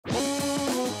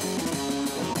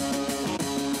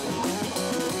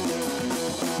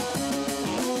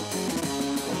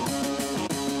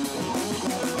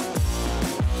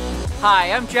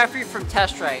Hi, I'm Jeffrey from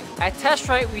Testrite. At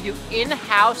Testrite, we do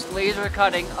in-house laser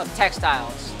cutting of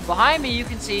textiles. Behind me, you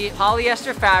can see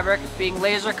polyester fabric being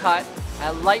laser cut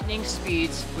at lightning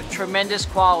speeds with tremendous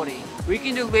quality. We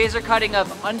can do laser cutting of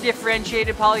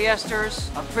undifferentiated polyesters,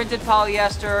 of printed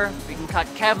polyester, we can cut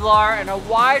Kevlar, and a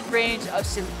wide range of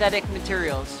synthetic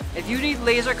materials. If you need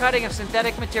laser cutting of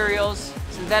synthetic materials,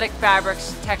 synthetic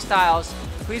fabrics, textiles,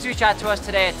 please reach out to us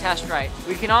today at Testrite.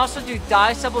 We can also do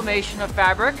dye sublimation of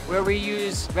fabric, where we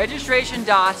use registration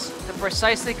dots to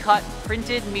precisely cut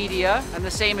printed media on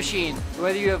the same machine.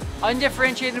 Whether you have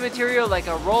undifferentiated material like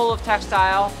a roll of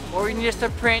textile, or you need us to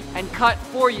print and cut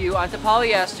for you onto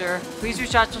polyester, please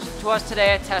reach out to us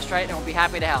today at Testrite and we'll be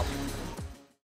happy to help.